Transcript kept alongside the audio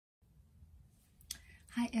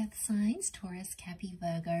Hi Earth signs, Taurus, Cappy,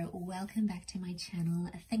 Virgo, welcome back to my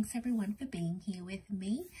channel. Thanks everyone for being here with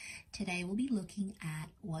me. Today we'll be looking at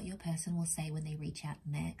what your person will say when they reach out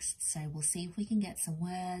next. So we'll see if we can get some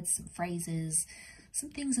words, some phrases, some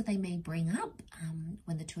things that they may bring up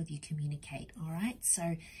when the two of you communicate. All right,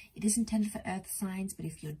 so it is intended for Earth signs, but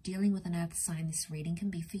if you're dealing with an Earth sign, this reading can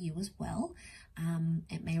be for you as well.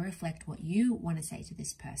 It may reflect what you want to say to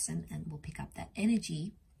this person, and we'll pick up that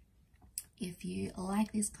energy. If you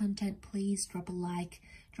like this content, please drop a like,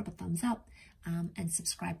 drop a thumbs up, and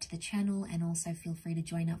subscribe to the channel, and also feel free to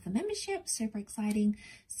join up for membership. Super exciting.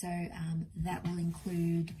 So that will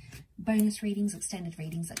include bonus readings, extended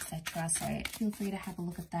readings, etc. So feel free to have a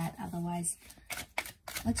look at that. Otherwise,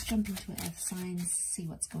 let's jump into Earth signs, see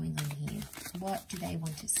what's going on here. What do they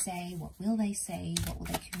want to say? What will they say? What will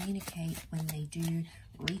they communicate when they do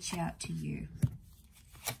reach out to you?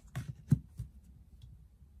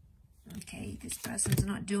 Okay, this person's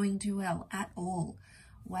not doing too well at all.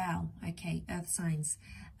 Wow. Okay, Earth signs.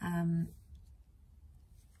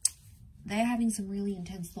 They're having some really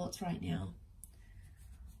intense thoughts right now.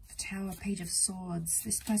 The Tower, Page of Swords.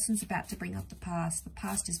 This person's about to bring up the past. The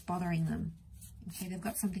past is bothering them. Okay, they've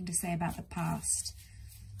got something to say about the past.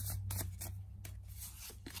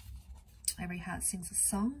 Every heart sings a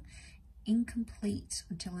song. Incomplete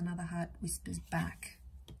until another heart whispers back.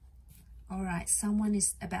 All right, someone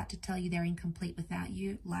is about to tell you they're incomplete without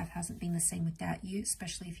you. Life hasn't been the same without you,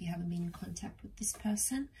 especially if you haven't been in contact with this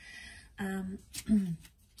person. I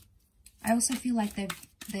also feel like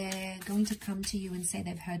they're going to come to you and say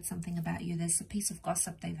they've heard something about you. There's a piece of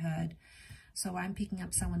gossip they've heard. So I'm picking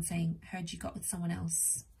up someone saying, heard you got with someone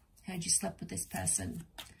else. Heard you slept with this person.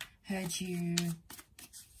 Heard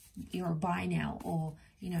you're a bi now. Or,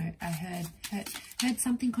 you know, I heard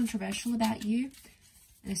something controversial about you.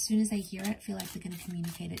 And as soon as they hear it, I feel like they're going to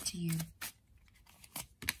communicate it to you.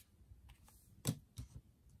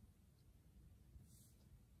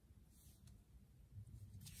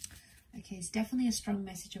 Okay, it's definitely a strong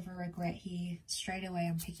message of a regret here. Straight away,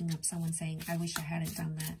 I'm picking up someone saying, I wish I hadn't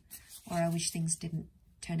done that. Or I wish things didn't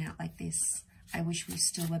turn out like this. I wish we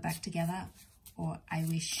still were back together. Or I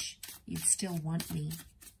wish you'd still want me.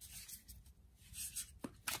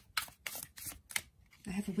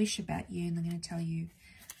 I have a wish about you, and they're going to tell you.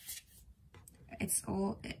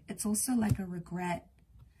 It's also like a regret.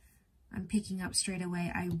 I'm picking up straight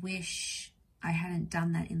away. I wish I hadn't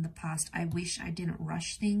done that in the past. I wish I didn't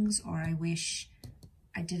rush things, or I wish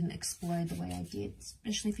I didn't explode the way I did,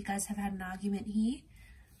 especially if you guys have had an argument here.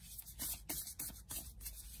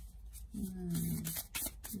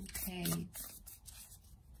 Okay.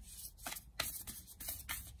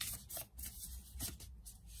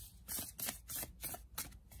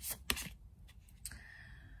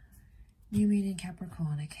 New Moon in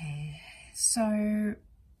Capricorn, okay. So,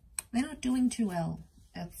 they're not doing too well,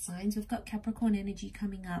 Earth signs. We've got Capricorn energy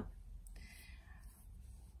coming up.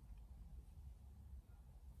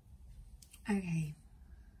 Okay.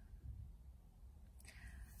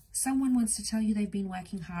 Someone wants to tell you they've been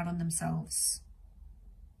working hard on themselves.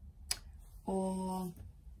 Or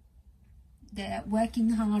they're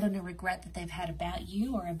working hard on a regret that they've had about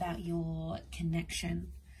you or about your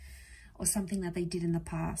connection or something that they did in the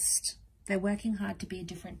past. They're working hard to be a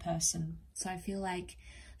different person. So I feel like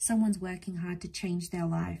someone's working hard to change their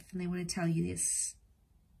life, and they want to tell you this.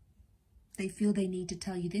 They feel they need to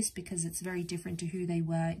tell you this because it's very different to who they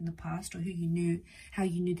were in the past, or who you knew, how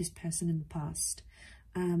you knew this person in the past.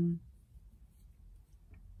 For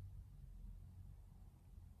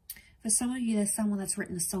some of you, there's someone that's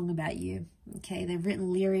written a song about you. Okay, they've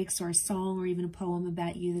written lyrics or a song or even a poem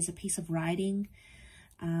about you. There's a piece of writing.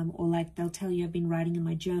 Or like they'll tell you, I've been writing in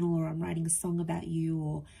my journal, or I'm writing a song about you,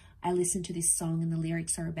 or I listened to this song and the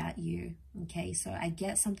lyrics are about you. Okay, so I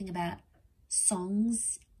get something about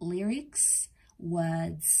songs, lyrics,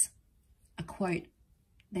 words, a quote.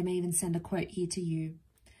 They may even send a quote here to you.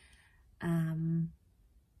 And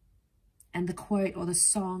the quote or the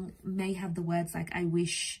song may have the words like, I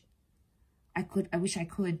wish I could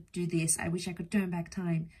do this. I wish I could turn back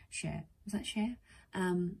time. Share. Was that share?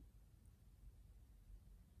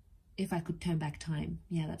 If I could turn back time.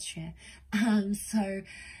 Yeah, that's share. So,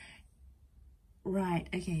 right,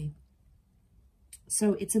 okay.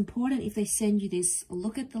 So it's important if they send you this,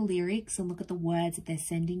 look at the lyrics and look at the words that they're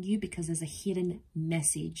sending you, because there's a hidden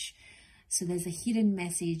message. So there's a hidden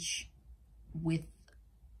message with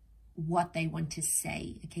what they want to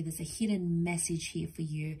say. Okay, there's a hidden message here for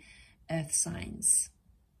you, Earth signs.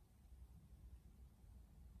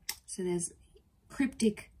 So there's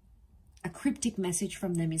a cryptic message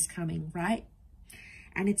from them is coming, right?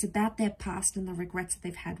 And it's about their past and the regrets that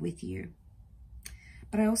they've had with you.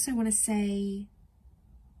 But I also want to say,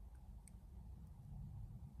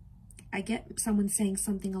 I get someone saying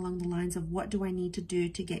something along the lines of, what do I need to do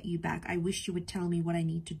to get you back? I wish you would tell me what I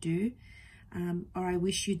need to do. Or I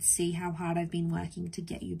wish you'd see how hard I've been working to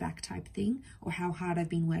get you back type thing, or how hard I've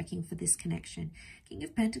been working for this connection. King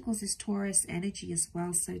of Pentacles is Taurus energy as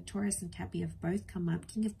well. So Taurus and Cappy have both come up.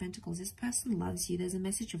 King of Pentacles, this person loves you. There's a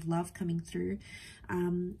message of love coming through.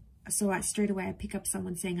 So straight away I pick up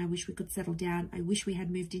someone saying, I wish we could settle down. I wish we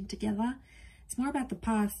had moved in together. It's more about the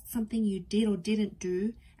past, something you did or didn't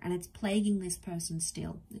do, and it's plaguing this person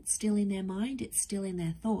still. It's still in their mind. It's still in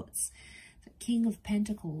their thoughts. So King of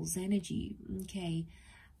Pentacles energy. Okay.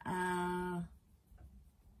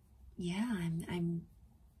 Yeah,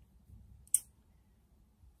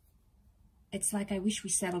 it's like, I wish we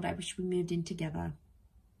settled. I wish we moved in together.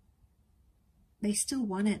 They still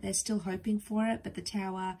want it. They're still hoping for it. But the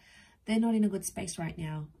Tower, they're not in a good space right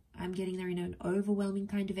now. I'm getting they're in an overwhelming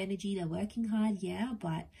kind of energy. They're working hard, yeah,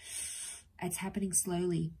 but it's happening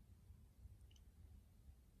slowly.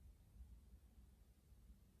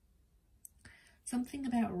 Something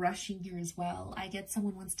about rushing here as well. I get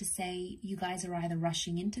someone wants to say you guys are either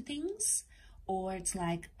rushing into things, or it's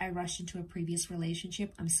like, I rushed into a previous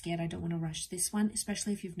relationship. I'm scared. I don't want to rush this one,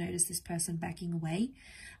 especially if you've noticed this person backing away.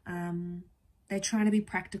 They're trying to be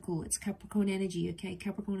practical. It's Capricorn energy, okay?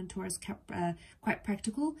 Capricorn and Taurus, quite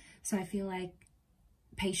practical. So I feel like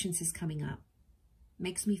patience is coming up.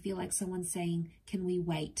 Makes me feel like someone's saying, can we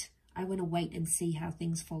wait? I want to wait and see how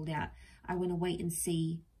things fold out. I want to wait and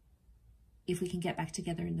see if we can get back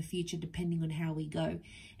together in the future, depending on how we go.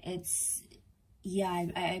 It's, yeah,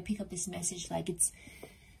 I pick up this message like it's,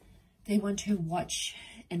 they want to watch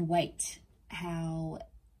and wait how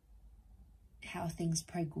things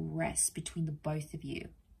progress between the both of you.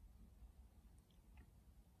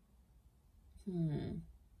 I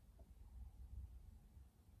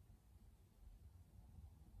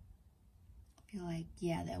feel like,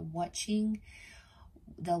 yeah, they're watching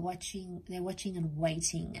and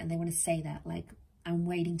waiting, and they want to say that, like, I'm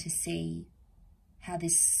waiting to see how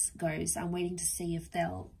this goes. I'm waiting to see if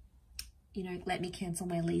they'll, you know, let me cancel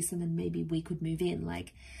my lease and then maybe we could move in.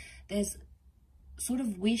 Like, there's sort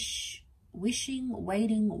of wishing,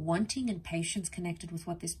 waiting, wanting, and patience connected with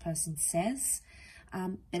what this person says.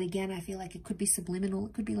 But again, I feel like it could be subliminal.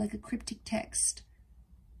 It could be like a cryptic text.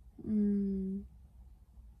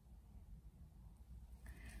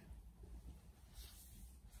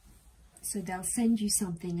 So they'll send you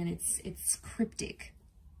something and it's cryptic.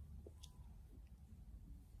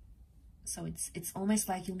 So it's almost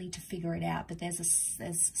like you'll need to figure it out. But there's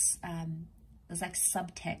like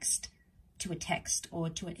subtext to a text or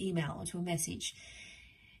to an email or to a message.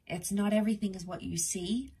 It's not everything is what you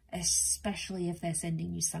see, especially if they're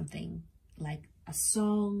sending you something like a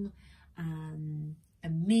song, a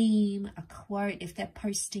meme, a quote. If they're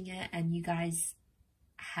posting it and you guys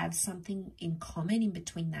have something in common in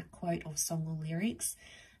between that quote or song or lyrics,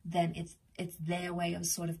 then it's their way of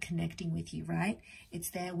sort of connecting with you, right? It's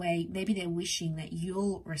their way. Maybe they're wishing that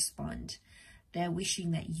you'll respond. They're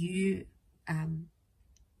wishing that you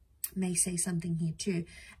may say something here too.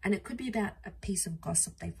 And it could be about a piece of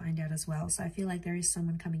gossip they find out as well. So I feel like there is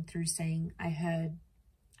someone coming through saying, I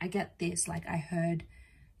get this, like I heard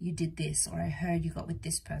you did this, or I heard you got with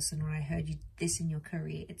this person, or I heard you this in your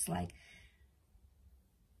career. It's like,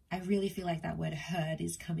 I really feel like that word heard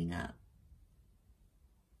is coming up.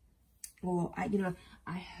 Or, I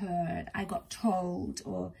heard, I got told,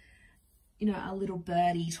 or, a little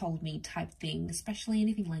birdie told me type thing, especially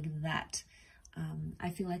anything like that. I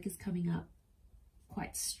feel like is coming up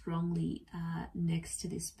quite strongly next to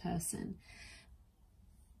this person.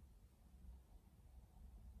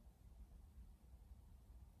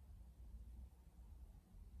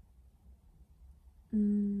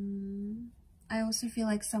 I also feel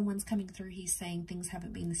like someone's coming through here saying things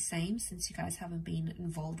haven't been the same since you guys haven't been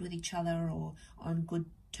involved with each other or on good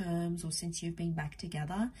terms, or since you've been back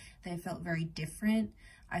together. They felt very different.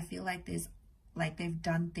 I feel like they've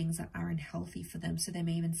done things that aren't healthy for them. So they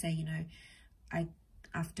may even say,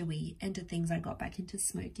 after we ended things, I got back into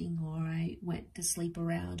smoking, or I went to sleep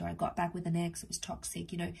around, or I got back with an ex, it was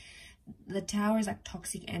toxic. The Tower is like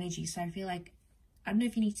toxic energy. So I feel like, I don't know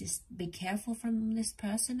if you need to be careful from this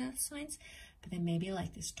person, Earth signs, but there may be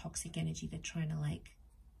like this toxic energy. They're trying to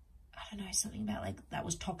something about like, that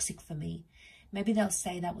was toxic for me. Maybe they'll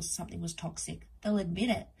say something was toxic. They'll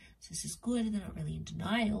admit it. So this is good. They're not really in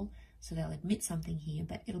denial. So they'll admit something here,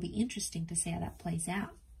 but it'll be interesting to see how that plays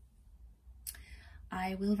out.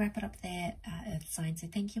 I will wrap it up there, Earth sign. So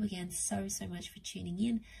thank you again so much for tuning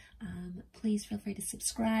in. Please feel free to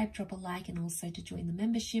subscribe, drop a like, and also to join the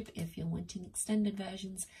membership if you're wanting extended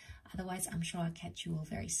versions. Otherwise, I'm sure I'll catch you all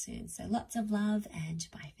very soon. So lots of love and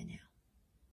bye for now.